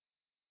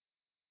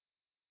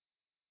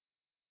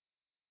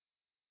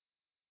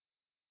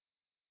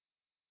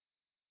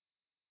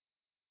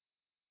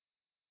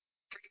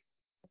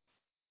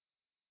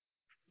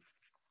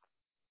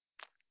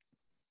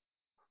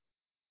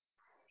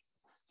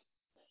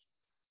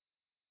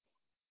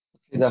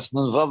Good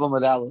afternoon, Vava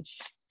Aleph.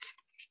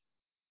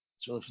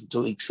 It's really from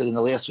 2 weeks, in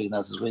the last week,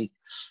 not this week.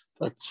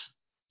 But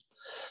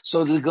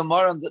so the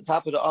Gemara on the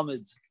top of the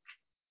Amid.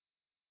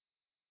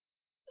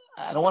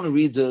 I don't want to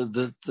read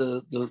the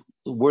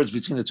words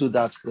between the two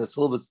dots because it's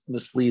a little bit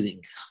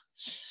misleading.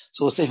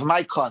 So we'll say for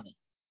my con,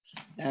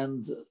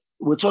 and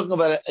we're talking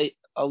about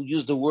I'll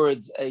use the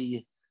words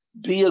a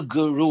bia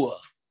gurua.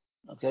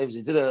 Okay, because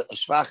he did a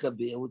shvacha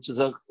bia, which is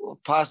a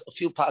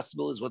few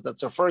possibilities what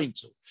that's referring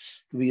to. It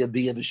could be a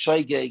bia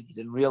b'shaygeg. He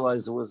didn't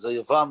realize it was a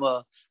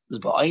yavama. It was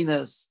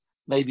ba'ainas,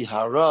 maybe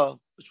hara,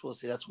 which we'll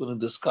see. That's what we're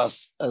going to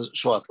discuss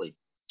shortly.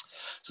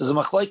 So the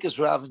machlokes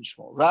Rav and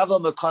Shmuel. Rava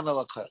mekana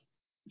lakel,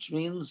 which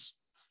means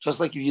just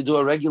like if you do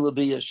a regular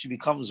bia, she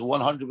becomes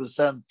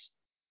 100%.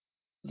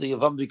 The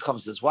yavam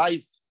becomes his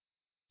wife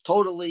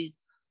totally,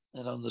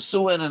 and on the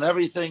suin and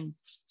everything.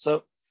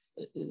 So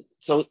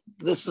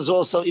this is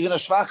also even a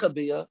shvacha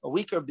bia, a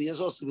weaker bia is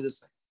also be the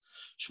same.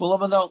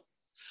 Shmuel no,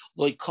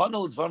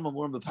 loikano it's varma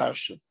murim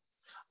b'parsha.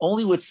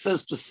 Only which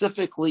says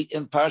specifically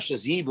in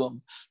Parshas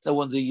Yibum that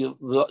when the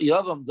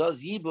yavam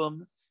does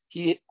Yibum,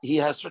 he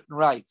has certain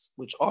rights,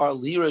 which are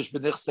lirish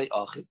b'nichsei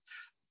achid.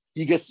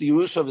 He gets the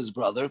Yerusha of his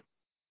brother,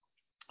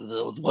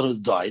 the one who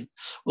died.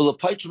 Well, a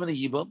paitrim in a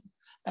Yibum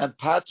and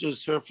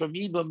paters her from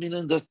Yibum,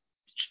 meaning that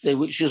she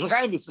was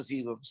mekayim with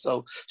Yibum,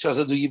 so she has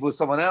to do Yibum with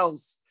someone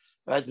else.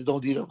 Right, they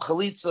don't eat a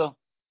chalitza.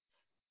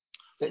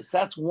 Okay, so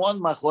that's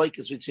one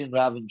machlokes between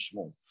Rav and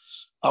Shmuel.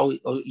 Are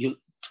you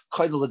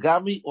kind of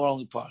legamri or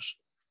only partial?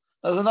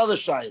 There's another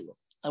shayla,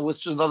 and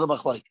which is another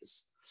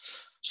machlokes.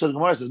 So the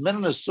Gemara says,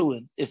 "Men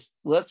Nesuin, if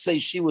let's say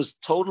she was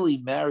totally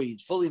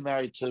married, fully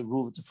married to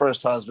Reuven, the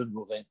first husband,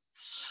 Reuven.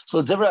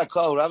 So Deborah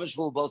Akal, Rav and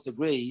Shmuel both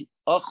agree.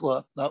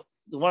 Achla. Now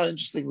the one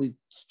interestingly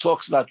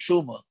talks about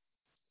truma.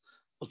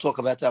 We'll talk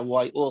about that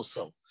why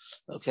also.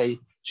 Okay,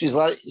 she's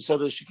like so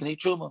that she can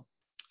eat truma.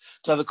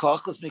 To have a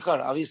kachlis mikar,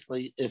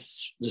 obviously, if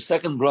the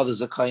second brother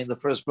is a kain, the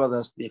first brother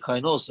has to be a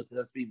kain also, because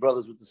that's be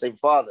brothers with the same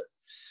father.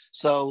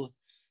 So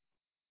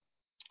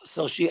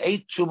she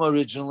ate truma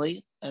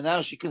originally, and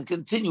now she can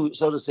continue,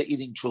 so to say,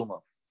 eating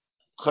truma.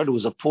 There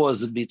was a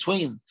pause in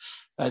between.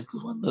 Right?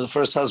 When the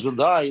first husband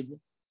died,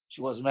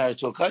 she wasn't married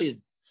to a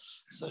kain,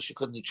 so she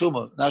couldn't eat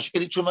truma. Now she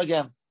can eat truma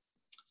again.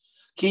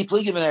 Keep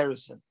ligim and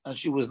erison, and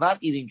she was not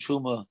eating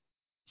truma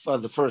for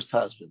the first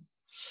husband.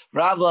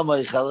 Rav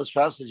Maichelis,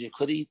 Rav said you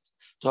could eat.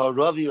 To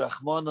Ravi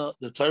Rachmana,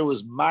 the Torah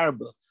was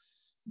marba,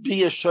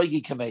 be a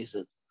shogi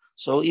kamezit.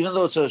 So even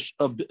though it's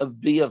a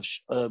be a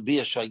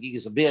shogi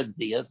is a bad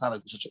bia, it's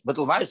not but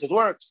l'mais it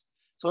works.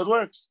 So it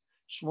works.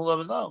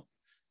 Shmuel no.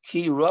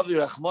 Ki Ravi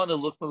Rachmana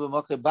look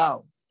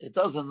b'makabal. It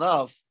does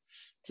enough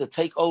to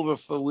take over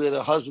for where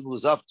the husband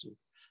was up to.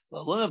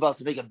 But learn about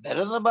to make it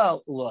better than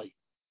about loy,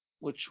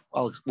 which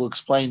we'll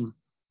explain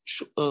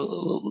a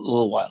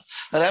little while.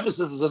 And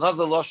emphasis is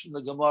another lush in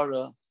the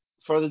Gemara.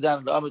 Further down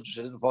in the Amid, which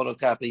I didn't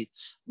photocopy,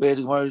 where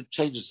the Gemara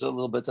changes a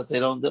little bit that they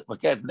don't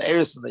market and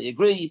Erison, they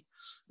agree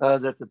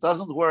that it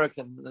doesn't work,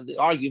 and the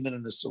argument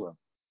in the surah.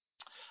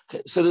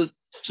 Okay, so there's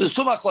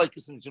two machlokes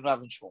between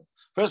Rav and Shmuel.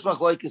 First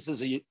machlokes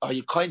is are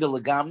you kind of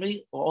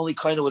legamri or only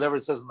kind of whatever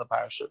it says in the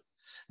parasha?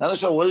 Now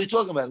let's show what are we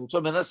talking about? We're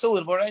talking about Nesuin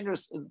and more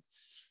Erison.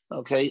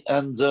 Okay,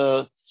 and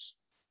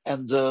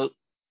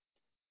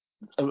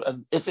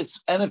if it's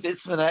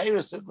Mina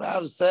Erison,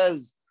 Rav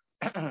says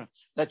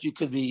that you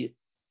could be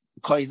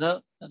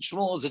kaina, and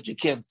Shmuel is that you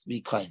can't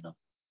be kaina.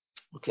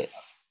 Okay,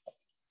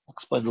 I'll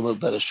explain a little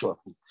better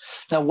shortly.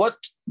 Now, what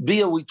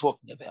bia are we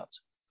talking about?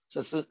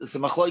 So it's a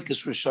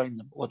machlokes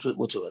rishonim. What to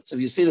it? So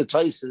you see the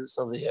Taisus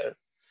over here. It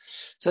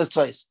says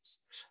Taisus.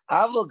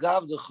 Aval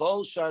gav the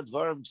chol shar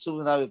dvarim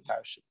psuvin avi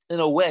parashat. In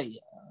a way,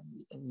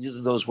 I'm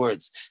using those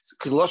words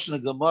because Lashon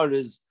Gemara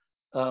is.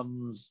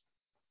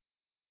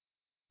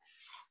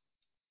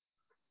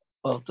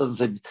 Well, it doesn't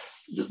say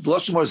the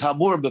Lashon is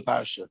Hamurim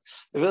b'parasha.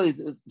 Really,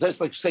 that's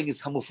like saying it's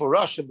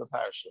Hamufurashim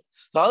b'parasha.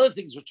 The other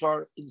things which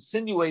are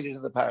insinuated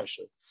in the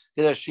parasha,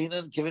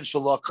 Kedashinan, Kivin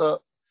Shalaka,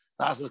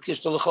 Nasas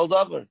Kishta L'chol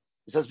Davar.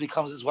 It says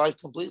becomes his wife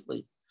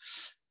completely.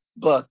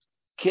 But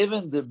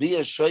Kivin the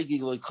Bia Shoigi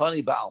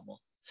Loikani Ba'alma,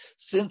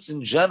 since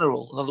in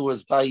general, in other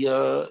words, by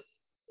Kadosh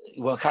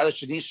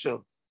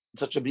Shadisha,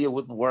 such a bia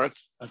wouldn't work,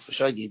 and for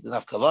Shoigi didn't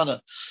have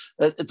kavana.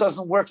 It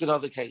doesn't work in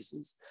other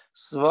cases.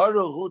 Well,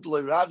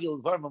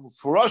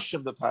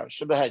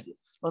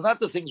 not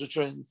the things which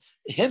are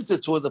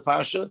hinted to in the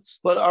parsha,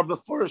 but are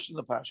before in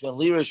the parsha. And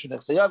lirish and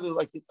exayav,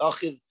 like the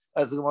achiv,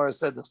 as the Gemara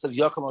said, the siv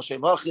yakam al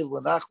shem achiv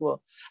lenachla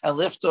and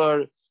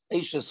liftar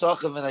eisha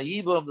sachav and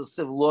ayibam the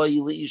siv loy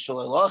liisha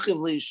le'lachiv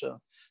liisha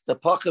the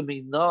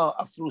pakamina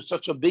through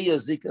such a bia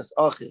zikas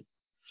achiv.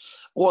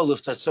 Or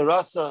liftar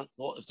sarasa,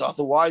 or if the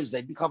other wives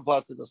they become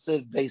part of the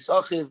siv beis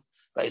achiv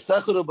beis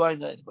echadu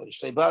bayna anybody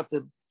shtei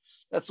batim.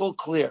 That's all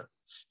clear.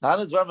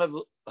 Because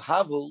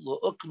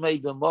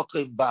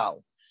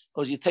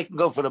you take and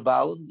go for the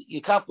baal, and you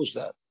accomplish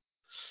that.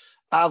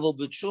 But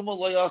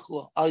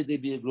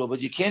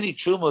you can't eat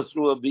truma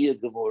through a bia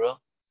gemura,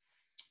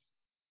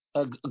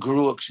 a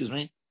guru, excuse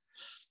me.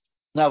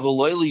 Now,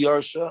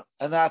 yarsha,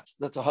 and that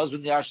the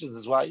husband yashes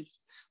his wife.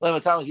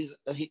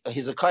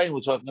 He's a kohen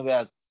we're talking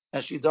about,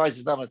 and she dies,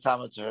 he's not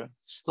matama to her.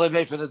 Why?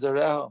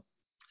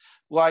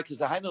 Because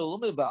the Hainu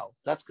Lumi Baal,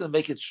 that's going to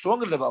make it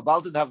stronger than the Baal. Baal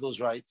didn't have those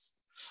rights.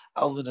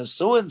 Alvin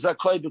Asuin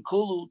Zakoi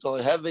Bekulu,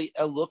 Tolehevi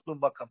El Lukman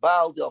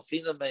Makabal,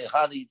 Delfina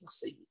Mehani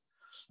Desivi.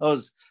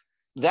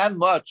 That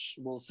much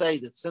will say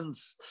that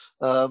since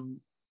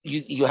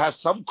you have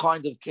some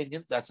kind of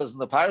Kenyan, that says in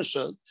the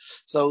parasha,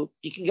 so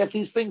you can get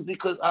these things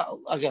because,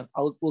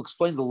 we'll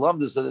explain the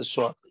lumdus of this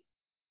shortly.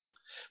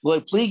 Now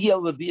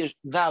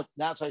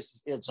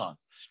Tysus adds on.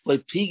 Oh,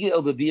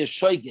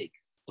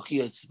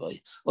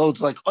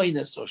 it's like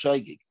oinus or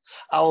shaygig.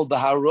 Al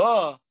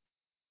bahara,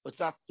 but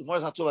not the more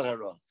is not talking about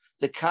hara.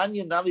 The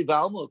kanya nami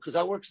balmu, because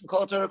that works in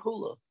kol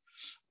terakula.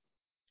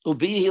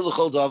 Ubi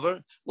hilachol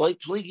davar like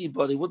pligi,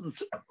 but he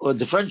wouldn't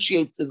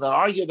differentiate and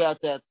argue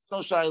about that. No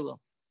shayla.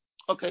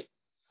 Okay,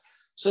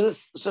 so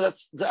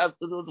that's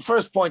the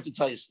first point of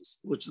Taisus,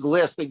 which is the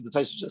last thing that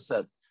Taisus just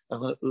said.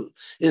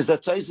 Is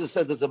that Taisus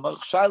said that the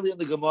shayla in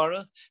the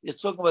Gemara is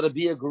talking about a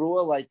bia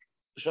grua like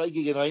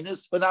shaygig and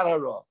oinus, but not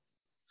hara.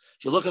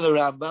 If you look at the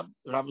Rambam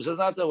says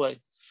not that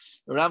way.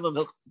 The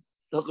Rambam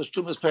Hilchos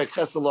Tumas Perek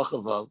Chesed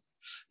Lochavav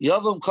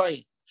Yavam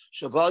Koyin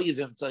Shabal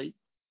Yivimtai.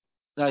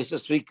 Now he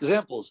says three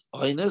examples: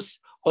 Oinus,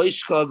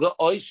 Oishkaga,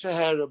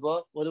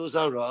 Oishaheraba. When it was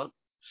Hara,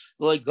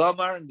 like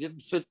Gamar and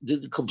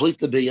didn't complete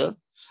the bia.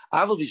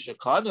 Aval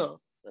Bishakana.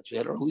 That's we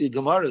had earlier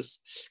Gemaras.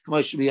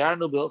 Kamay should be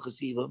Arno Bil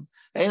Chasivim.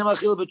 Ein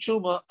Machil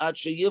B'Tshuma Ad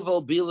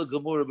Sheyival Bila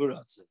Gemura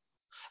Beratzim.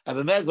 And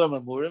the Megvar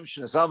Mamurim,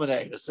 Shinasam and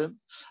Eirison,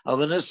 Al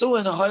Venesu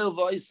and a Hoyle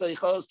voice,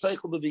 Seichal,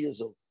 Seichel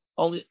Bebiazu.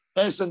 Only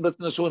medicine, but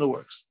Nesuina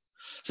works.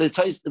 So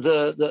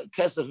the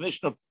Kesef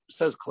Mishnah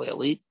says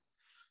clearly,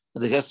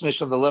 and the Kesef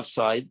Mishnah on the left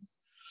side,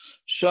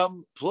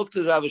 Sham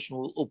Plukta Rav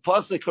Shmuel,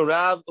 Upasik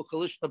Rav,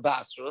 Ukalishna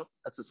Basra,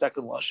 that's the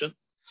second Lashon.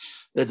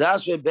 The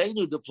Das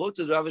Rebbeinu, the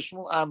Plukta Rav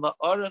Shmuel, Ama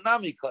Ara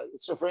Namika,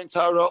 it's referring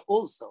to Ara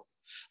also.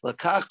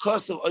 Lakach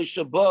Kosav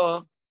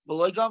Oishabah,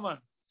 Beloy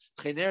Gamar.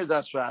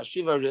 Das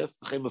Rashi Varif,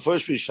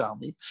 first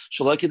Rishalmi,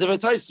 Shalaki the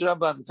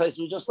Ramban, the Tais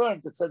we just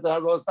learned that said the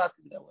Hara is not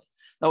that way.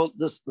 Now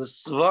the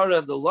Svara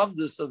and the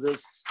Lumdus of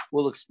this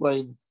will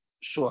explain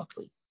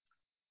shortly.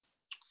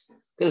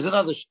 There's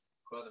another.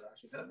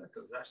 Rashi said that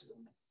because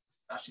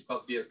Rashi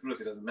calls Bias Grus,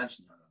 he doesn't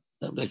mention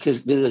Hara. Because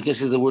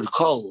is the word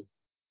kol.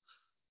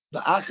 The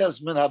Achas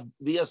min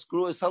Bias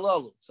Grus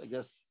halalu. So I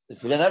guess they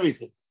forget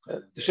everything.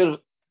 Should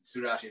have.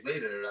 Rashi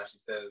later, Rashi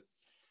says.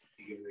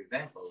 He gives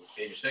examples.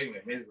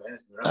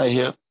 I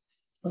hear.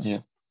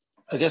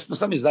 I guess for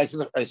some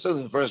reason, I saw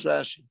in the first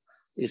Rashi,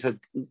 he said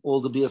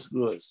all the bias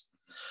gruas.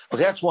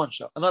 Okay, that's one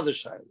shot. Another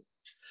shayla.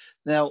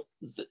 Now,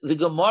 the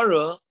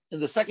Gemara, in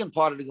the second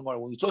part of the Gemara,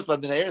 when we talked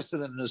about Bnei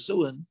Ersin and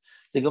Nesuin,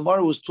 the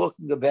Gemara was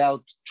talking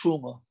about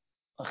Truma,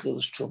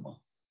 Achilles Truma.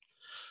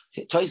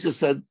 Okay, Taisus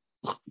said,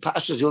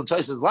 Pasha Yom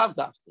Taisus loved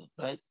after,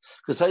 right?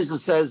 Because Taisus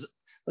says,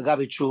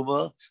 Lagabi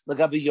Truma,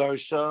 Lagabi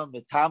Yarsha,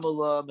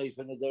 Metamala,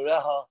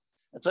 Mefenedareha.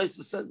 And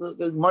Taisus said the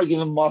Gemara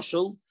gave him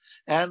marshal,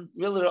 and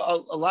really there are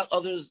a lot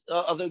others,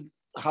 other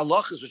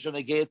halachas which are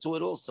negated to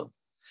it also.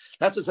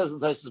 That's what it says in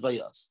Taisus by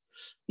us.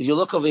 If you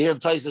look over here in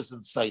Taisus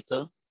and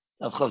Saita,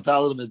 of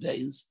Chavdal and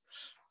Medbeis,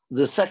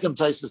 the second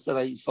Taisus that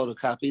I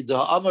photocopied, the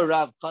Amar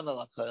Rav Kana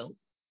Lakail,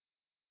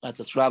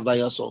 that's Rav by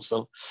us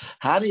also.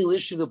 Hani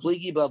Lishin the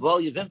Pligi Babal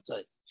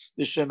Yevimtai.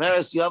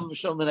 Vishemeres Yom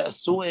Mishal Mina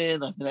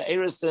Asuin, Mina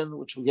Erison,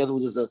 which together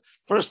with the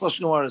first Lashon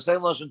Gemara, the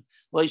second Lashon.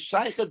 It's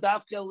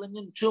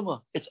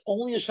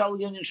only a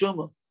Shalagin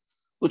Shuma,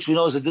 which we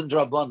know is a Din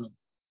Drabanan.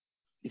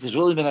 Because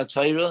really, Min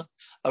HaTorah,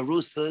 a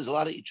Rusa is a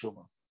lot of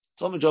Ichuma.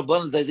 It's only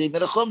Drabanan that they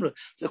made a Chumrah.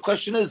 So the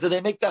question is, do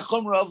they make that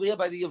Chumrah over here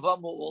by the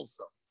Yavamu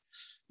also?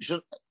 We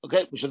should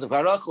the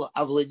Parakla,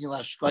 Avalin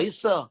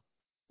Yilashkaisa.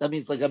 That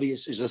means like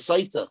is a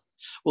Saita.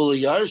 Ula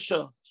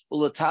Yarsha,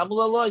 Ula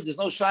Tamula Lloyd. There's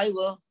no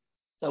Shaila.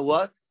 That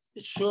what?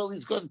 It surely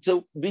is going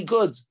to be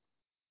good.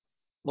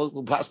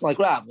 We'll pass like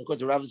Rav. According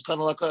to Rav, it's kind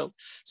of like oil.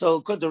 So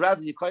according to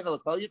Rav, you kind of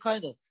like oil. You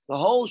kind of the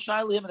whole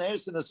Shaila him and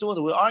Harrison and Suan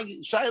that we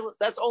argue. Shaila,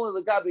 that's only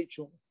the Gabi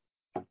Chuma.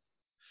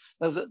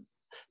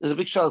 There's a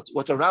big shout.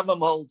 What the Rambam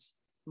holds.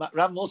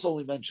 Rambam also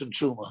only mentioned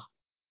Chuma.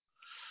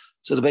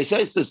 So the Beis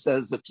Yosef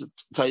says that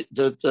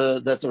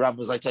the Rambam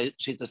was like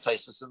Shitas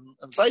Taisus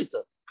and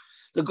Saita.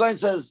 The Goyen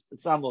says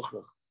it's not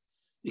Muchach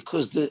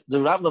because the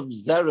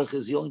Rambam's derech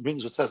is he only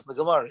brings what says in the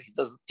Gemara. He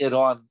doesn't add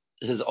on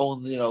his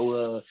own,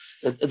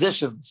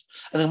 additions.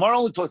 And the Gemara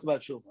only talked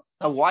about Shuma.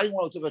 Now, why do you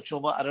want to talk about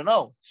Shuma? I don't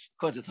know.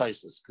 According to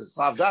Taisus, because it's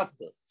not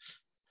Dafka.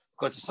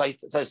 According to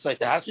Taisus,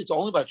 there has to be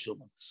only about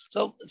Shuma.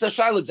 So it's a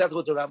shayla exactly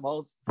what the Ram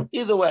holds.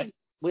 Either way,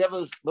 we have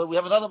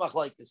another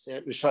machlokes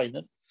here,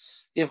 Rishayim.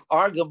 If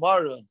our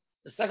Gemara,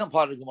 the second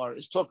part of the Gemara,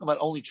 is talking about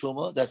only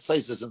Shuma, that's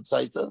Taisus and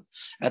Saita,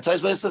 and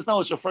Taisus says no,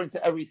 it's referring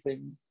to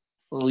everything,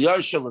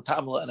 Yarsha,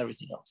 Latamla, and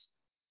everything else.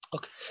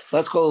 Okay,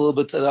 let's go a little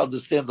bit to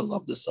understand the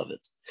loveness of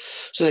it.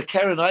 So the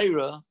Karen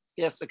Ira,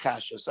 yes, the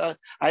Kasha. So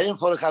I didn't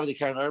photocopy the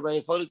Karen Ira, but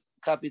I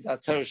photocopied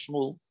that Ter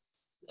Shmuel.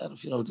 I don't know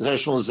if you know, Ter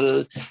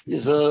Shmuel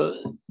is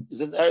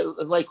in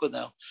Lakewood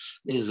now.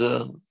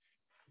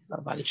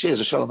 not many cheers,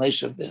 a shalom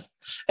nation there.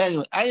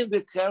 Anyway, I am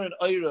the Karen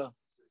Oira.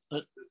 The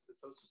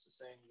Tosfos is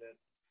saying that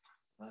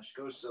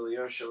Mashkosel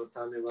Yarshal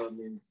Tamila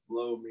means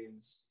blow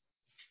means.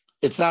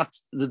 It's not.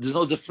 There's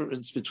no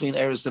difference between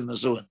Eris and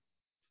Nezuin.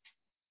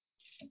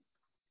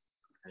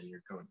 And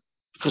you're going.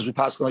 Because we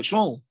pass like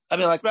Shmuel. I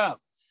mean, like Rav.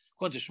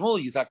 According to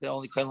Shmuel, you thought they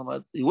only kind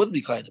of he wouldn't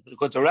be kind of, but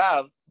according to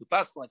Rav, we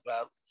pass like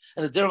Rav,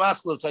 and the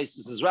Diramaskel of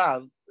Taisus is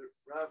Rav. The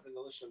Rav in the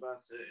Lishna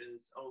Basa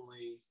is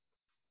only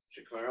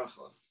Shekar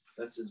Achla.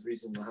 That's his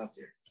reason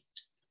Lahatir.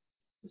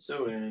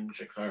 So in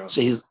Shekar Achla.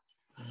 So he's.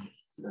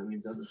 That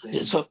means other things.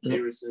 Yeah, so,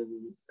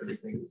 Harrison,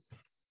 everything.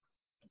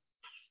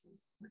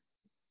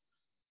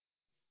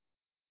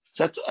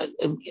 That,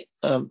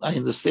 I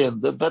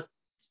understand, but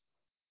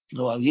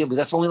no, yeah, but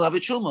that's only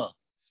Lavit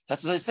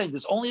That's what I say.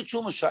 There's only a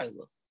Chuma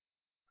Shaila.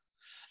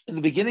 In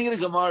the beginning of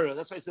the Gemara,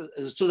 that's why I said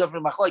there's two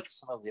different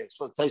machlokes over here. It's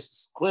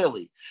Taisus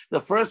clearly.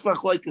 The first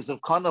machlokes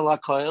of Kana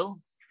Lakoil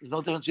is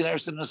no different between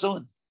Eretz and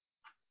Nesuin.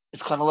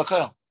 It's Kana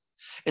Lakoil.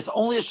 It's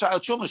only a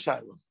Chuma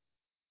Shaila.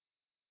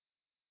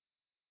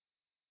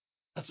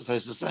 That's what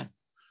Taisus is saying.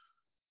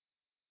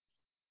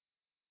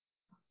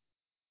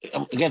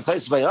 Again,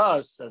 Taisus by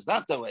us says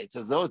not that way. It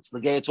says no, it's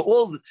negated to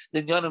all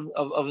the Nyanim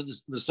of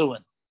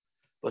Nesuin.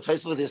 But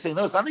Taisus they're saying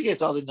no, it's not negated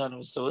to all the Nyanim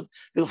of Nesuin.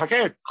 People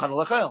forget Kana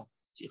Lakoil.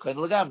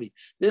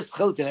 This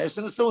Chilik in Eretz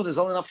and Nesuin is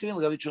only enough to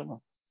Gabi Chuma.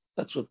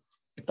 That's what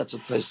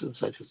Taisus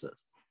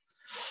says.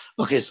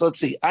 Okay, so let's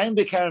see. I'm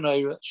Bekaran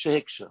Oira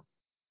Shehiksha.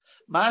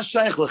 Ma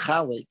Shaykh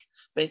Lechalik.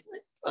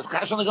 Let's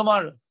cash on the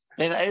Gemara.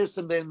 Ben Eretz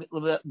and Ben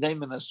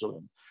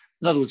Nesuin.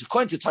 In other words,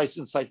 according to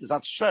Tyson's site, it's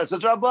not sure. It's a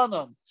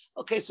Rabbanon.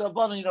 Okay, so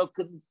Rabbanon,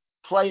 can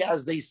play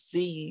as they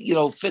see,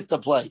 fit to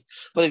play.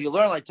 But if you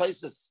learn like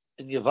Tysus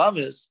in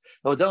Yavamis,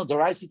 no, don't the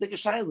rice take a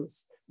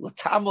shaylas.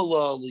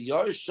 Latamala,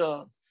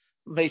 Liyarsha,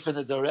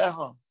 Meifin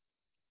Dareha.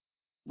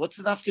 What's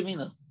the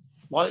nafkamina?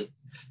 Why?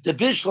 The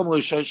Bishlam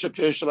was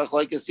Shapir Shabach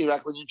like a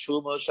Siraklin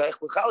Chuma, Shaykh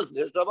Lachalik,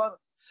 there's Rabbanon.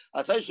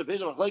 I tell you,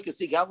 Shapir like a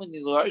Sigamin,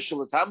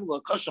 Liyarsha,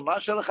 Latamala, Kasha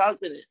Masha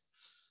Lachalik.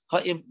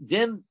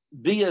 Then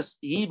bias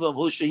yibam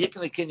who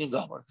sheyikna kinyan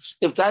gomer.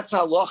 If that's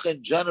halacha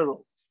in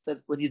general,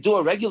 that when you do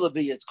a regular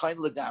bia, it's kind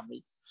of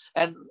legamri,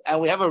 and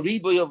we have a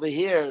riboy over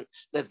here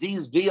that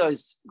these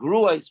bias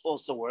gruas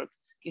also work.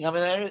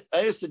 The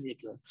bias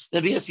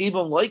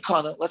yibam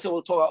loikana. Let's say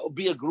we'll talk about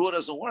bia grua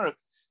doesn't work.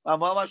 So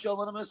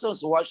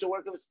why should it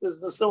work if it's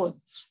the suin?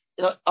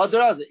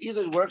 Other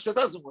either it works or it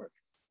doesn't work.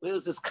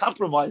 Where's this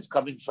compromise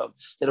coming from?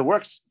 That it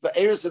works for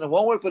Eris and it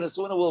won't work, but the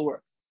suin it will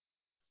work.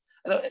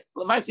 And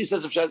Lamaisi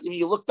says,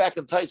 you look back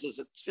in Taisus,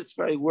 it fits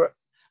very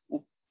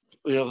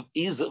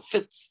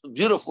fits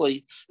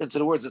beautifully into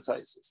the words of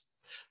Taisus.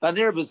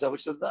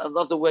 Which is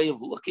another way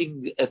of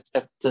looking at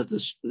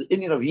the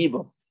Indian of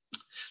Yibam.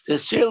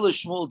 There's Shir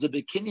L'Shmuel, the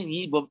Bekinyan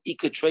Yibam,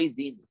 Ika Trade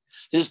Din.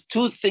 There's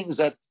two things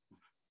that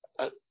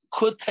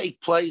could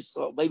take place,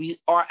 or maybe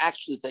are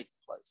actually taking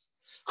place.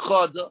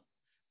 Chada,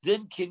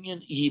 Din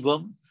Kinyan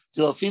Yibam,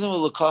 in other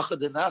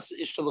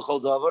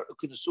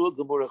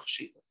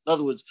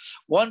words,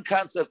 one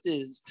concept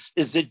is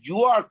that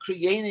you are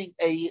creating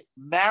a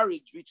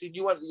marriage between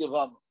you and the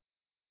Yavam.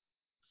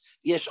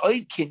 Yesh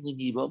oid kinyan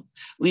yibam,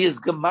 liyas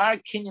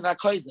gemar kinyan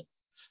hakoydim.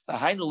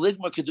 V'hainu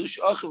ligma kedush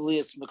ochav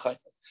liyas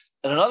mekoydim.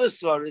 And another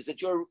story is that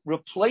you're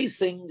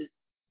replacing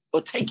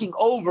or taking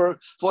over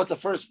for what the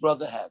first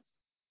brother had.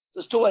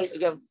 There's two ways.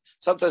 Again,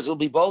 sometimes it'll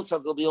be both,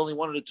 sometimes it'll be only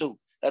one of the two.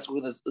 That's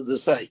what we're going to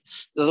say.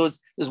 In other words,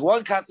 there's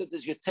one concept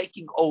is you're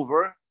taking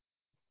over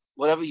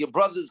whatever your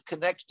brother's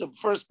connection,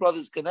 first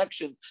brother's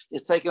connection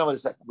is taking over the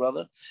second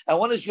brother. And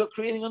one is you're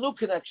creating a new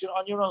connection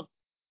on your own.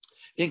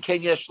 In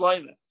Kenya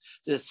Shleimer,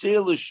 the Sir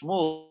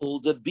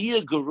Lishmul, the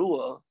Bia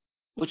Garua,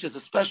 which is a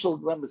special,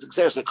 remember, it's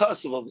Xeris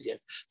over here.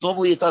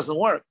 Normally it doesn't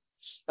work.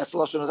 That's the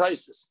Lashon of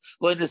Isis.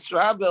 It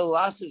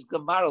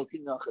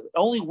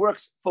only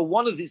works for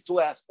one of these two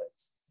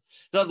aspects.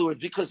 In other words,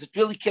 because it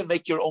really can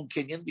make your own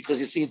kinyan, because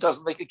you see it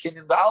doesn't make a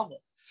kinyan ba'alma.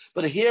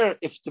 But here,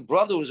 if the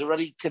brother was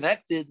already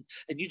connected,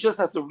 and you just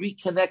have to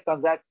reconnect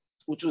on that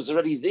which was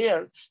already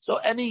there, so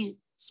any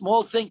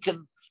small thing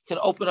can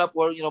open up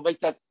or make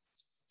that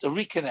to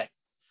reconnect.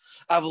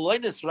 But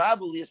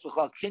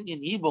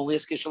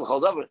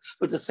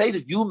to say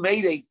that you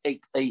made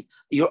a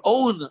your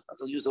own,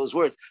 I'll use those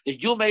words,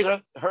 that you made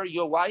her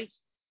your wife,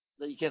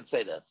 then you can't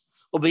say that.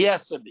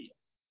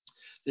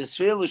 The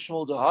Sfir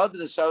L'Shmuel, the Had,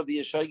 the Shah be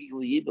a Shagig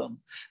L'Yibam,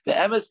 the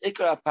Emes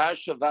Ikra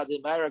Pasha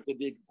Vadimara could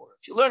be a Gemara.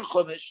 If you learn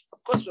Chumash,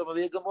 of course it will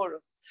be a Gemara.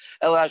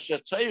 El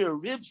Hashatayr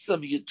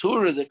Ribsam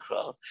Yitura the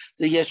Kra,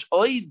 the Yesh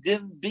Oy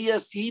Din be a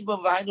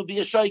Sibam Vainu be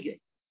a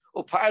Shagig.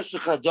 O Pasha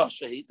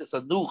Chadosha, that's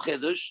a new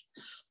Chiddush.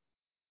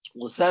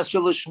 L'Sasher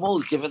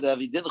L'Shmuel, given that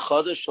he didn't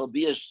Chodesh, shall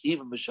be a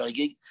Shivim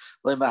B'Shagig,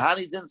 when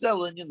Mahani didn't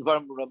sell in the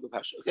Varm Rabbi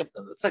Pasha. Okay,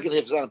 the second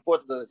half is not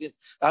important, but I think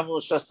I'm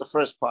going to stress the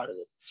first part of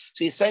it.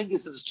 So he's saying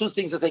this, there's two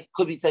things that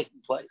could be taking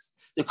place.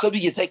 There could be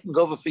you're taking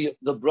over for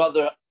the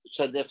brother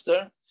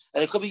Shadifter,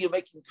 and it could be you're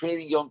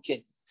creating your own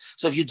king.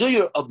 So if you do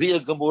your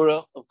Abiyah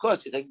Gemura, of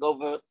course you're taking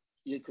over,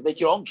 you can make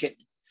your own king.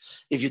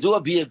 If you do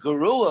Abiyah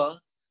Gerua,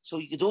 So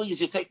what you're doing is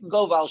you're taking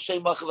Gova al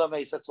Shem Machav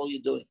Ameis. That's all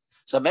you're doing.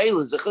 So Meil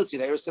is a Chutzi,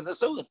 Eris and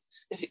Nasuin.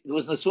 If there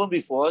was Nasuin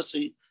before, so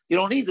you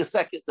don't need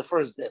the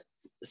first dip.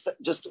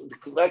 Just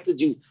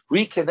you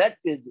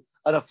reconnected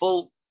on a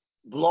full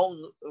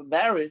blown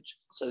marriage,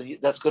 so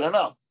that's good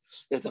enough.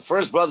 If the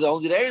first brother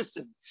only did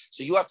Erison,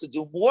 so you have to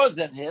do more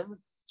than him,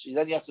 so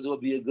then you have to do a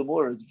Bia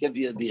Gemur, you can't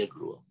be a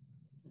Grua.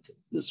 Okay.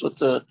 This is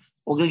what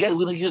we're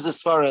gonna use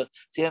this Svara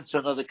to answer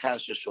another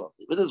kasha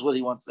shortly. But this is what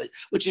he wants to say.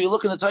 Which if you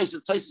look in the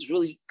Taisus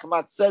really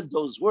Kamat said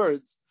those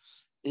words.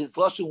 His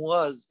lashon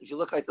was, if you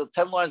look at the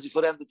 10 lines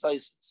before the end of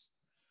Taisus,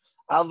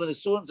 Alvin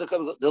Asuan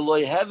the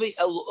loy heavy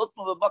el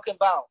utma b'makim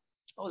bal.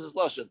 What was his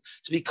lashon?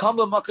 To become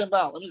a makim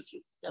bal. Let me just,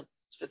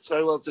 fits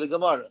very well to the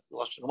Gemara. The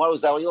lashon Gemara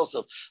was that way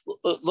also.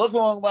 Look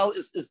bal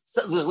is this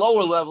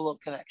lower level of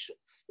connection.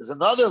 There's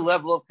another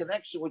level of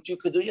connection which you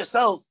could do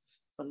yourself,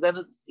 and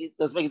then it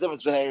does make a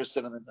difference between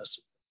Erison and Nasu.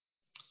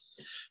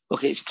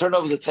 Okay, if you turn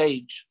over the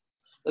page,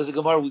 there's a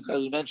Gemara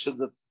we mentioned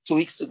that 2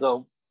 weeks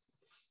ago.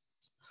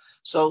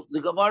 So the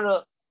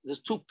Gemara,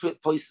 there's 2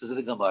 places in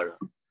the Gemara.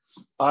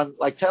 On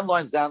like 10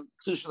 lines down,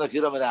 Kedushin like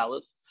Yiram and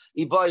Aleph,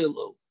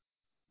 Ibayalu.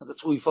 And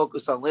that's what we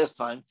focused on last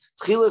time.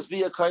 Tchilas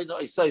Bia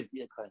Kaina, Isayv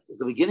Bia Kaina. It's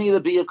the beginning of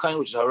the Bia Kaina,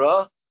 which is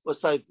Hara, or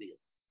Isayv Bia.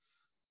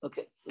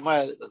 Okay. The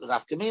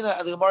Rav Kamina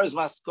and the Gemara's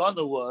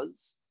Maskana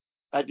was,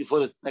 right before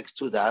the next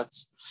 2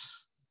 dots,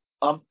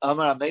 Amar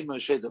Ameim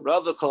Moshe, the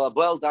Rav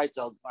Kolabel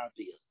Daital Gemar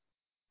Bia.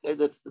 Okay,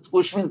 that's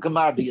Ushmin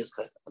Gemar Bia.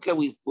 Okay,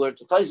 we were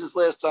to Taisus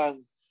last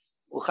time.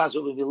 We'll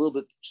will be a little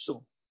bit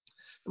soon.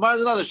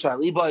 Tomorrow's another shot.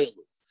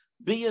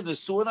 Bia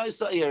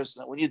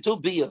Nesuan. When you do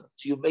Bia, do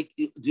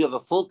you have a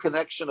full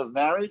connection of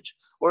marriage,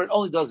 or it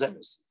only does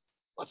Eris?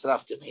 What's that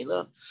after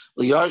Nina?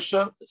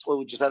 Yarsha, that's what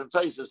we just had a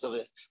Taisus of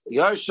it.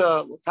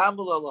 Yarsha,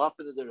 Tamula,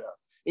 Lahafidera.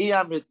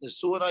 Iyamrit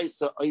Nesuan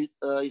Isa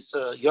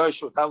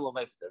Yarsha, Tamula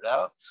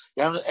Mefidera.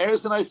 Yam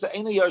Eris and Isa,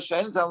 Aina Yarsha,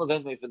 Aina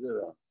Tamula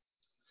Mefidera.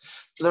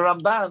 The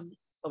Ramban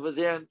over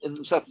there in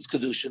Sefetz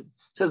Kedushin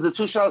says the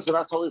 2 shalas are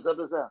not totally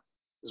Zabazah.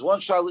 There's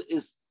one shal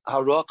is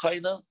Hara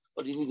Kaina,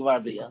 but you need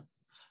Gemar Bia.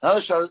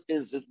 Another shal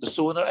is the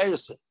Nesuin or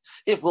Erison.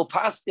 If we'll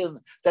paskin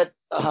that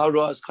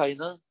Hara is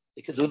Kaina,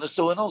 you can do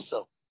Nesuin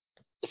also.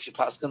 If you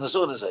paskin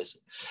Nesuin is Erison.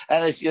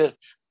 And if you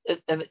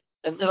and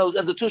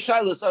the 2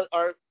 shalas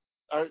are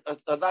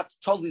not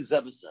totally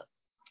Zebazah.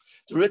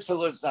 The Ritva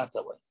learns not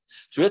that way.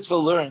 The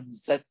Ritva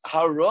learns that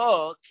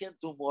Hara can't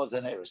do more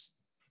than Erison.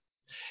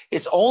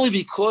 It's only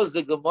because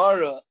the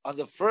Gemara on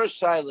the first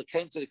shayla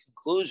came to the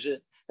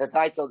conclusion that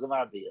I tell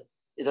Gemara Bia.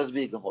 It doesn't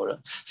be a Gemara.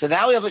 So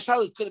now we have a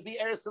shayla. Could it be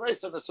Eris and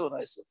Isa or Nasu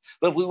and Isa?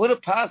 But if we would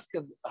have passed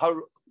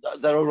how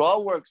that a raw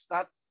works,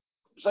 not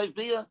Shayv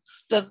Bia,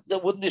 then there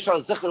wouldn't be a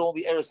shayla. Zechar won't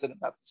be Eris and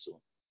not Nasu.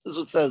 This is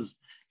what it says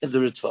in the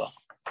Ritva.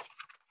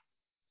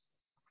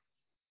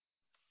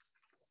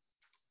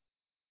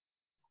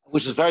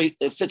 Which is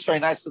it fits very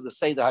nicely to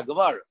say the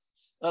Hagemara.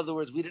 In other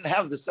words, we didn't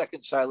have the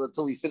second Shaila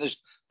until we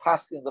finished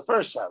passing the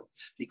first Shaila.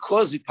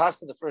 Because we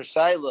passed in the first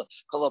Shaila,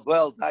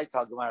 Kolabel,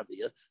 Daital, Gemar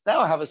Bia,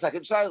 now I have a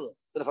second Shaila.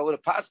 But if I would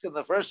have passed in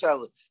the first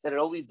Shaila that it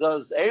only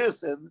does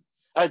Erison,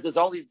 it's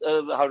only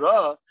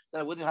Hara,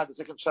 then I wouldn't have the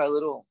second Shaila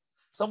at all.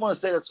 Some want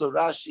to say that's what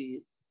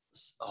Rashi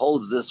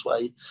holds this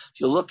way. If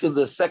you look in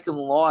the second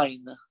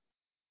line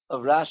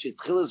of Rashi,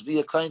 Tchilas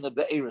Bia Kaina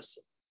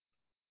Be'erison.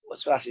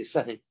 What's Rashi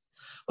saying?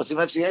 What's he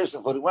mentioning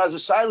Erison for? Where's the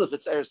Shaila if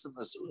it's Erison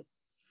Nasuin?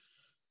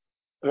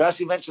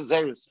 Rashi mentions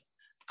Erison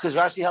because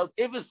Rashi held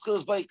if it's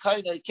Tchilas by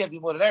Kaina, it can't be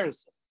more than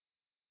Erison.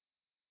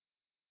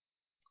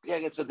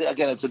 Again, it's a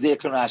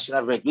Diak Rashi,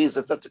 not very clear.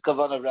 That's a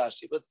Kavanah of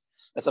Rashi, but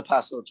that's a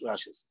passage to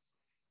Rashi.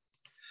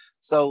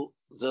 So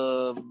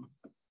the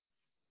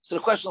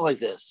question like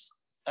this,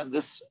 and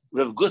this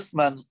Rav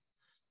Gustman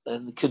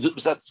and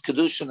that's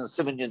Kedushin and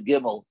Simon Yud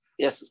Gimel,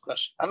 he asked this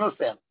question. I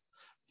understand.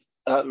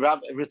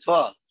 Rav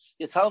Ritva,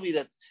 you tell me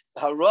that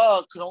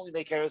Hara can only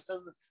make Erison,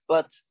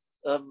 but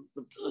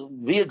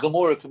via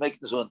Gemara can make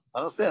this one. I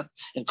understand.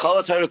 In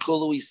Kol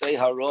HaTorah we say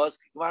Hara is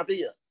Gemar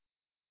Bia.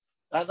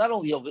 Not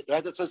only of it,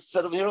 right? That's a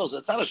set of heroes.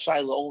 It's not a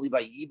Shiloh only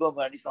by Yibam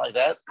or anything like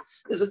that.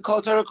 It's in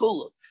Kol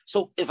HaTorah.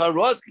 So if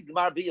Hara is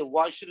Gemar Bia,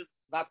 why should it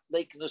not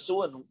make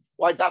Nesuin?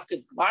 Why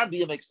Dafka Gemar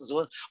Bia makes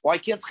Nesuin? Why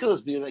can't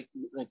Tchilas Bia make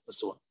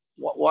Nesuin?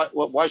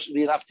 Why should it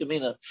be an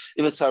Afkamina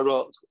if it's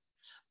Hara?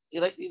 We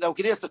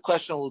can ask the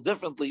question a little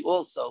differently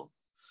also,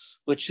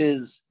 which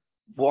is,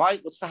 why?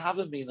 What's the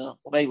Havamina?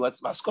 Or maybe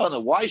what's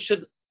Maskana? Why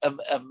should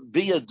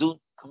Bia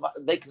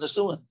make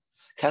Nesuin?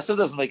 Kesef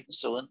doesn't make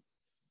Nesuin,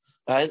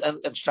 right?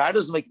 And Shtar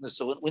doesn't make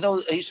Nesuin. We know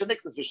Isha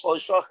Niklas B'Shloi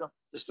Shachim.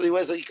 There's 3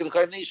 ways that you can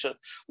acquire Isha.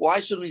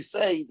 Why should we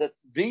say that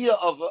Bia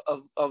of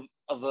a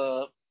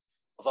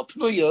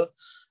Pnuya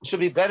should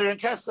be better in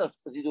Kesef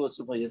as you do it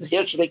Pnuya?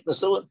 Here it should make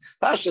Nesuin.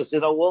 Pashas,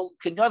 well,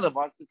 Kinyanim,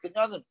 Mark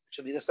Kinyanim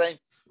should be the same.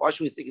 Why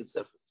should we think it's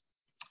different?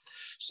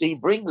 So he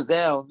brings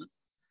down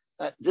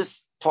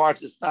this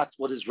part is not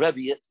what his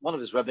Rebbe, one of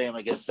his Rebbeim,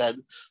 I guess, said,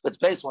 but it's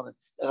based on it.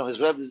 His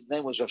Rebbe's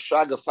name was Rav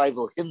Shraga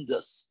Feivel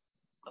Hindus.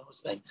 That was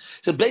his name.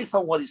 So based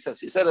on what he says,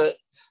 he said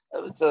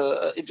it's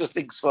an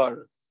interesting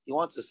svar. he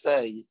wants to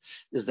say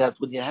is that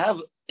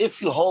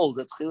if you hold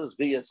that Tchilas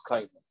Biyah is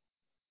kind,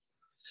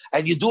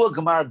 and you do a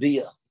Gemar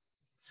Biyah,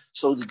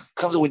 so it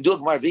comes when you do a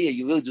Gemar Biyah,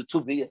 you really do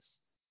two Biyahs.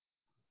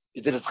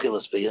 You did a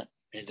Tchilas Biyah,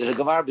 and you did a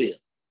Gemar Biyah.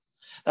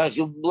 Now, if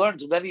you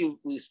learned,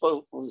 we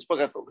spoke 2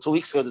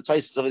 weeks ago, the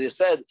Taisus already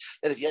said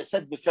that if you had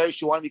said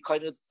Beferish you want to be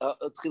kind of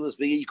Tchilas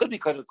Biyah, you could be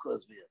kind of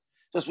Tchilas Biyah.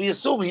 Just we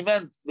assume he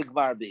meant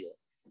Gemar Biyah,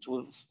 which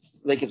would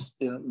make it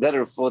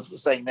better for what we're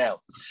saying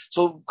now.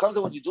 So it comes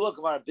to when you do a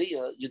Gemar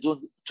Biyah, you're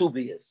doing two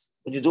Biyahs.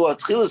 When you do a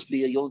Tchilas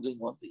Biyah, you're only doing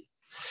one Biyah.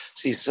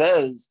 So he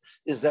says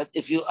is that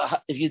if you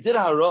did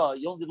a Hara,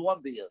 you only did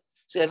one Biyah.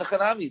 So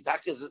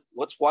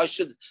why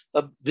should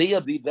a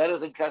Biyah be better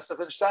than Kesef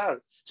and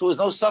Shtar? So there's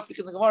no suffix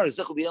in the Gemara.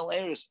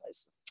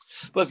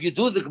 But if you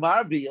do the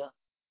Gemar Biyah,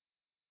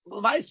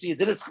 you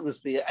did a Tchilas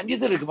Biyah and you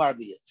did a Gemar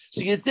Biyah.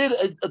 So you did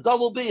a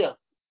double Biyah.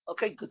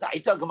 Okay, good. I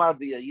tell Gemar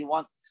Biyah. You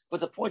want, but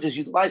the point is,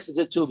 you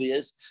did two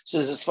Biyahs. So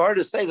it's as far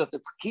to say that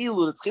the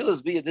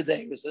Tchilas Biyah did the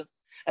Harrison,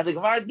 and the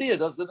Gemar Biyah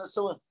does the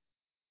Nesuin.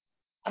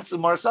 That's the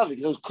Mar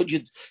Savik.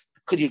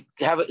 Could you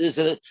have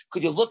it?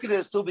 Could you look at it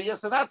as two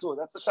Biyahs and not two?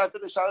 That's the Shat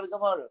of the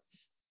Gemara.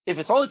 If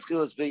it's only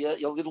Tchilas Biyah,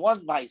 you'll get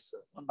one Maisa.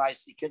 One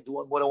Maisa, you can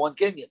do more than one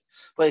Kenyan.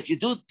 But if you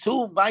do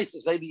two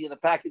Maisas, maybe in a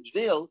package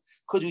deal,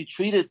 could we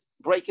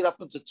break it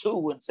up into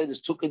two and say there's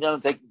two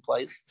Kenyan taking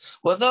place?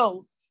 Well,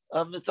 no.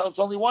 It's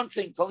only one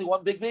thing. It's only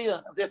one big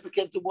Biyah. And therefore, we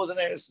can't do more than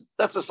Harrison.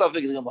 That's the suffix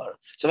of the Gemara.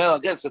 So,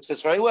 again, it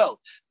fits very well.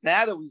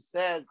 Now that we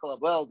said,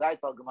 well,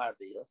 Daital Gemara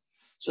Biyah,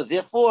 so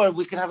therefore,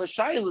 we can have a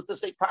Shayla to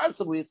say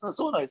possibly it's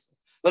Nasunas.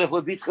 But if it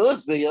would be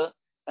Tchilas Biyah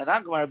and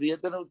not Gemara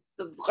Biyah, then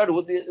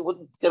it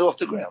wouldn't get off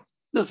the ground.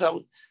 This is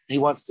how he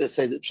wants to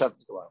say that Pshat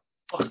Gemara.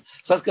 Okay.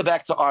 So let's go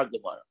back to our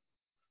Gemara.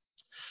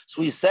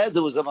 So we said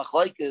there was a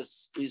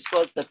machlokes. We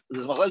spoke that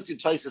there's machlokes in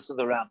Taisus and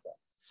the Rambam.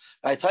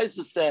 Right,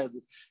 Taisus said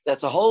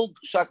that the whole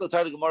Shakal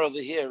Tarda Gemara over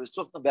here is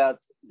talking about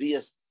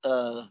Biyas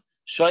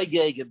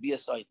Shoygeg and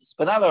Biyas Oinis,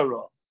 but not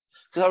Hara.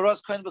 Because Hara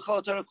is kind of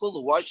B'chol Torah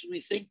Kula. Why should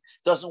we think it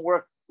doesn't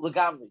work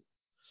Legamri?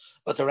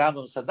 But the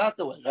Rambam said not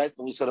the way, right?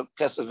 And we sort of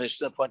Kesef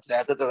Mishnah pointed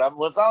out that the Rambam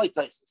was Ali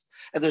Taisus,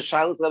 and there's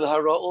Shiloh of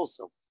Hara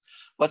also.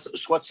 What's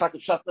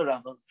Shakal Shat the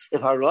Rambam?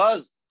 If Hara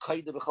is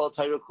kind of B'chol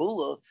Torah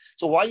Kula,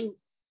 so why are you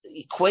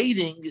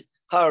equating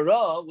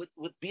Hara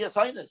with Biyas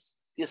Oinis?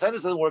 The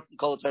assignment doesn't work in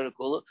Kol Torah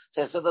Kula,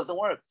 so I said it doesn't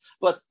work.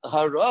 But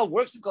Hara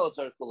works in Kol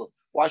Torah Kula.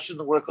 Why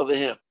shouldn't it work over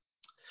here?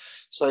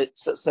 So it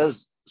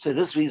says, so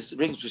this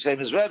brings to same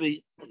as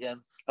Rebbe,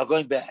 again, now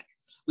going back.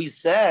 We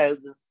said,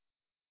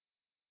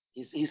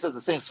 he said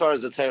the same as far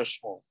as the Torah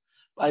Shmuel.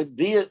 By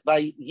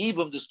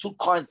Yibum, there's two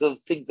kinds of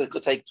things that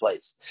could take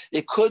place.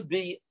 It could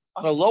be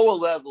on a lower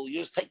level,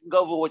 you're just taking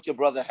over what your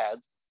brother had.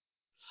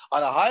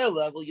 On a higher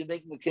level, you're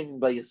making the kingdom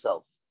by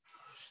yourself.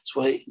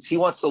 So what he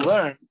wants to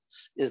learn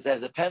is that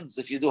it depends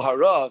if you do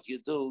Hara, if you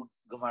do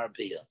Gemar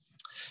Biyah.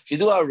 If you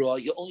do Hara,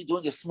 you're only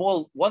doing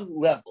one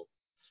level.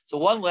 So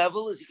one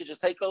level is you can just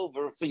take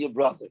over for your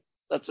brother.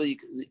 That's all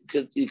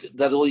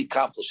that's all he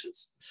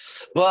accomplishes.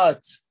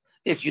 But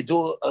if you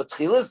do a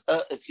Tchilas,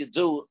 if you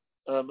do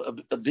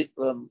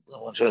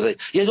what should I say?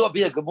 You do a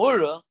Biyah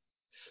Gemara,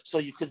 so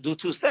you can do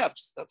two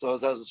steps. That's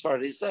as far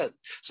as he said.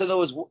 So in other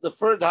words, the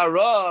first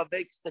Hara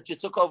makes that you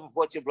took over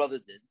what your brother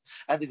did,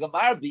 and the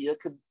Gemar Biyah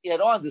can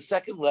add on the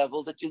second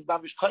level that you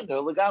mamish kind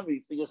of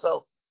legamri for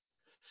yourself.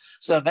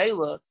 So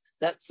Mela,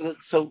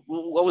 so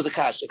what was the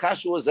kasha? The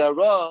kasha was the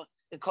Hara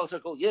in culture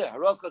called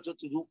Hara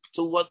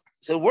to what?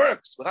 So it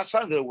works. We're not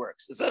trying that it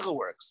works. It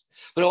works,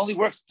 but it only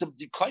works to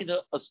kind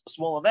of a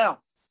small amount.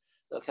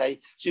 Okay,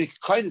 so you can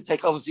kind of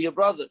take over for your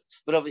brother,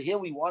 but over here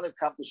we want to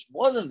accomplish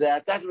more than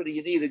that. That's really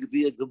you need to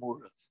be a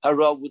Gemara.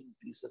 Hara wouldn't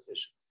be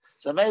sufficient.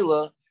 So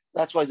Mela,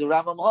 that's why the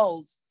Rambam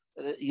holds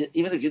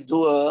even if you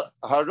do a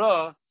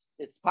Hara,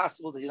 it's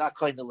possible that you're not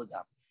kind of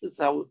legam. That's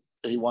how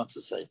he wants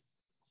to say.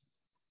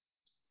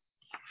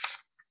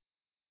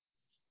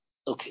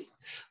 Okay,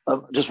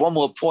 just one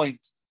more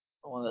point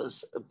I want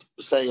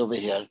to say over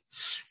here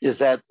is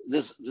that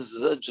this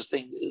is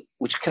interesting,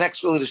 which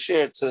connects really to the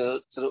share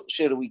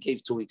that we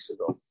gave 2 weeks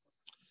ago.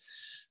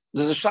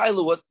 There's a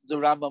shaila what the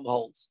Rambam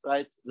holds,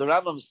 right? The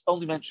Rambam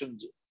only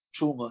mentioned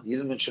Truma. He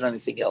didn't mention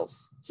anything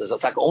else. It says, in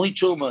fact, only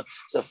Truma.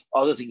 So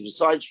other things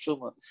besides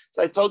Truma.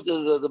 So I told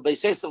the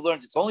Beis Yosef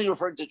learned it's only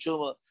referring to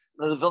Truma.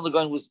 And the Vilna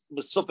Gaon was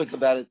misupik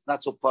about it,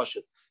 not so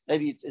pashut.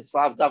 Maybe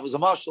that was a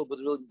marshal, but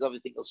it really means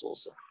everything else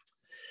also.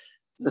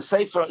 The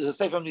Sefer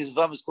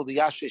Mizvam is called the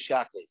Yashresh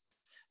Yaakov.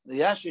 The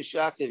Yashresh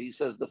Yaakov, he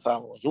says the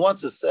following. He wants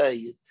to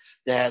say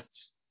that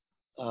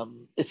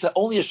it's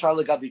only a shar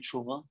legabi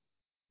truma,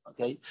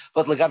 okay?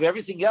 But legabi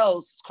everything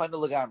else, it's kind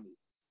of legami,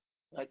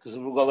 right? Because if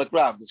we go like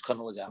Ram, it's kind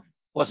of legami.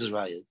 What's his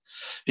raya?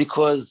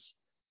 Because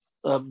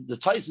the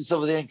Taisus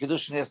over there in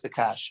Kedushin has the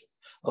kasha.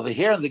 Over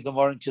here in the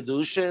Gemara in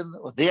Kedushin,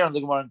 or there in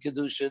the Gemara in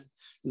Kedushin,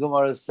 the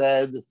Gemara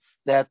said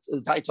that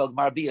the title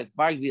Marbi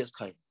is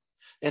kind.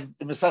 In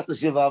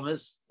Mesachtes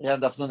Yavamis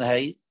and Afnun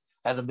Hay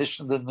and the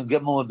mission the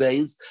Gemara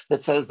Beis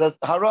that says that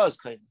Hara is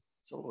kind.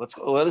 So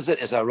what is it?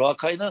 Is Hara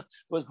kind or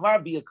is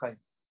Gemar Biyah kind?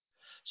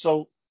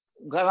 So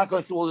I'm not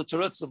going through all the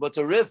terutzim, but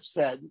the Rif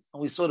said,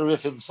 and we saw the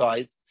Rif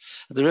inside.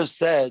 The Rif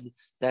said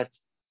that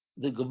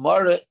the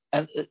Gemara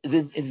and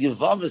in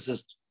Yavamis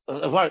is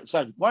Gemara in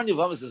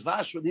Yavamis is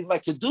mashma even by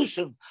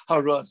kedushin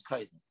hara is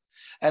kaidin.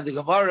 And the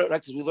Gemara,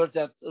 right, because we learned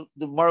that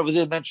the Gemara over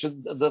there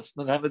mentioned the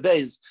Nehemiah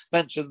Beis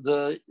mentioned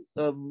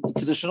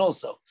kedushin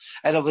also,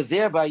 and over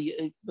there by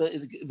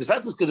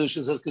besides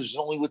kedushin says kedushin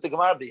only with the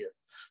Gemara bia.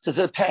 So it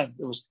depends.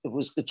 It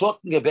was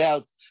talking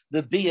about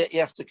the bia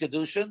after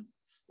kedushin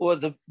or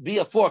the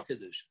bia for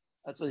kedushin.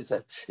 That's what he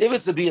said. If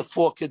it's a bia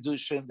for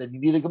kedushin, then you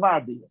need a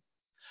Gemara bia.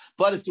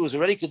 But if there was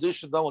already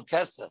kedushin done with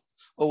kesef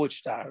or with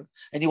shtar,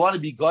 and you want to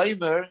be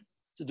goymer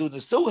to do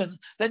nesuin,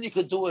 then you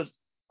could do it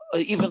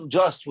even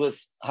just with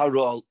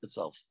harol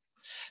itself.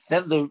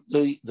 Then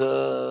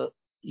the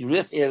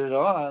Rif added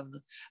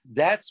on.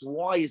 That's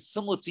why it's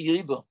similar to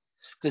Yibam,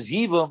 because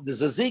Yibam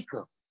there's a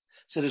zika,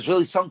 so there's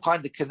really some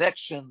kind of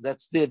connection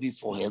that's there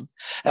before him.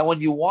 And when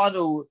you want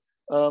to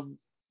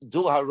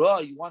do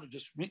hara, you want to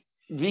just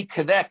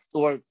reconnect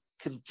or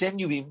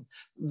continue,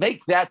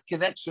 make that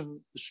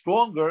connection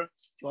stronger.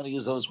 You want to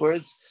use those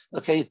words,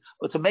 okay?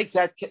 But to make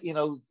that,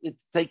 it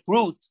take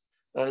root,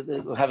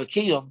 have a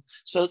kiyum.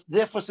 So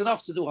therefore, it's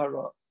enough to do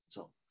hara.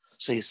 So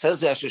he says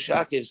that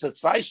Shashakev says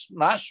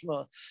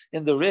mashma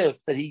in the Rif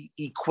that he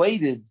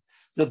equated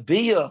the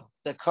bia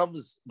that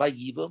comes by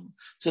Yibam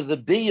to the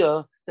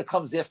bia that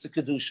comes after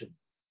kedushin.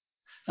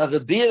 Now the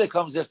bia that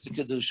comes after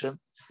kedushin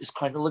is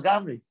kind of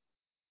lagamri.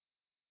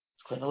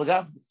 It's kind of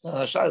lagamri.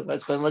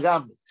 It's kind of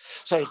lagamri.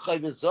 So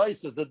Chayvizoi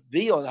says the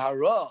bia or the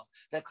hara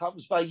that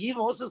comes by Yibam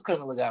also is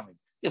kind of lagamri.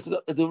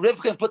 The Rif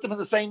can put them in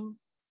the same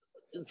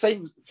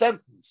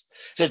sentence.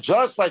 So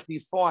just like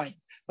we find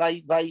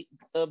by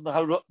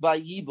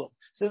Yibam,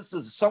 since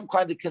there's some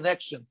kind of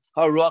connection,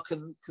 hara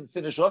can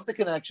finish off the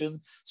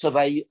connection. So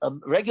by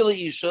regular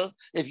isha,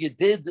 if you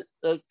did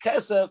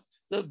kesef,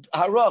 the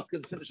hara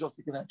can finish off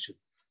the connection.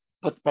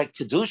 But by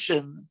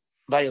kedushin,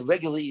 by a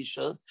regular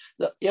isha,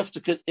 if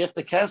the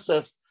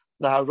kesef,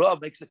 the hara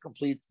makes a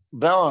complete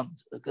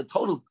bond, a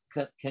total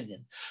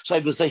kinyan. So I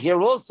would say here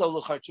also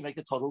l'char should make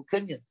a total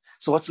kinyan.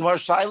 So what's the more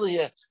shaila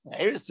here?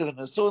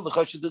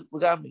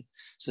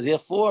 So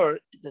therefore,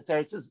 the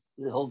Torah says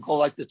he'll go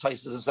like the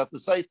Taisus himself the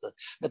Saita.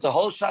 But the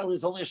whole shaila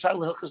is only a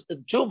shaila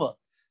in Chuma.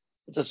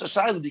 It's a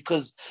shaila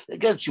because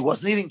again she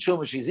wasn't eating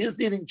Chuma, she's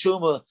eating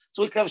Chuma.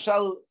 So we can have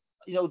shaila.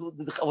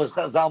 Was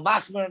Zal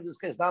Machmer in this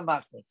case, not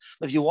Machmer.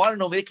 But if you want to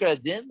know Maker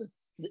Adin,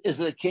 is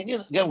it a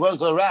kinyan? Again, we're going to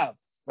go Rav.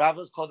 Rav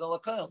is called a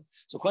lakal.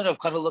 So kind of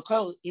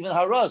lakal, even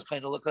hara is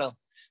kind of lakal.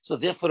 So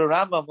therefore, the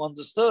Rambam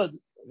understood.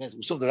 We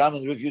assume the Rambam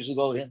and the Rif usually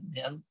go in,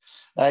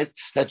 right?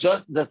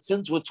 That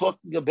since we're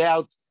talking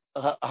about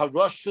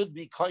hara should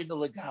be kind of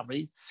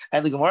lagamri,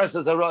 and the Gemara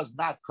says hara is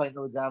not kind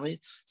of lagamri,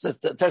 so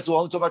that's why we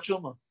only talk about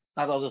shuma,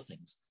 not other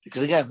things.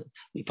 Because again,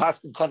 we pass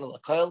in kind of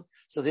lakal,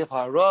 so therefore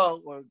hara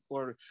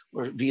or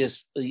be a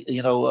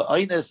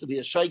aynes, be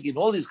a shaigi in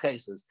all these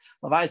cases.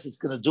 Lamais it's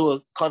going to do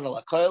a kind of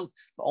lakal.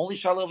 The only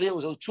shaila over here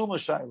was a truma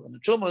shaila. In the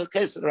truma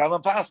case, the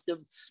Rambam passed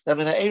him that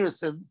in a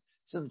erison,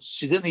 since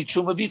she didn't eat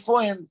truma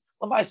beforehand,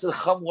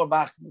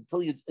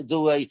 until you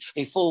do a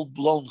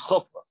full-blown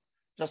chuppah.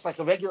 Just like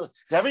a regular,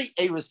 because every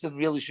erison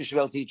really should be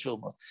able to eat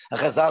truma. And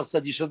Chazal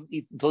said you shouldn't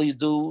eat until you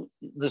do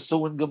the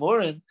suin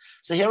gemurin.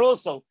 So here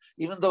also,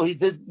 even though he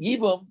did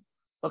yibum,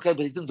 okay,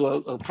 but he didn't do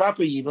a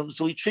proper yibum,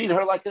 so he treated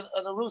her like an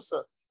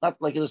arusa, not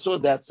like in a suin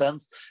in that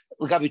sense.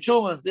 L'gabi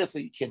truma,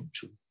 therefore you can't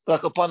chew.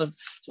 Back upon him,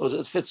 so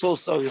it fits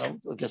also, I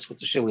guess with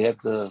the shit we had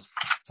the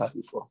time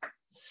before.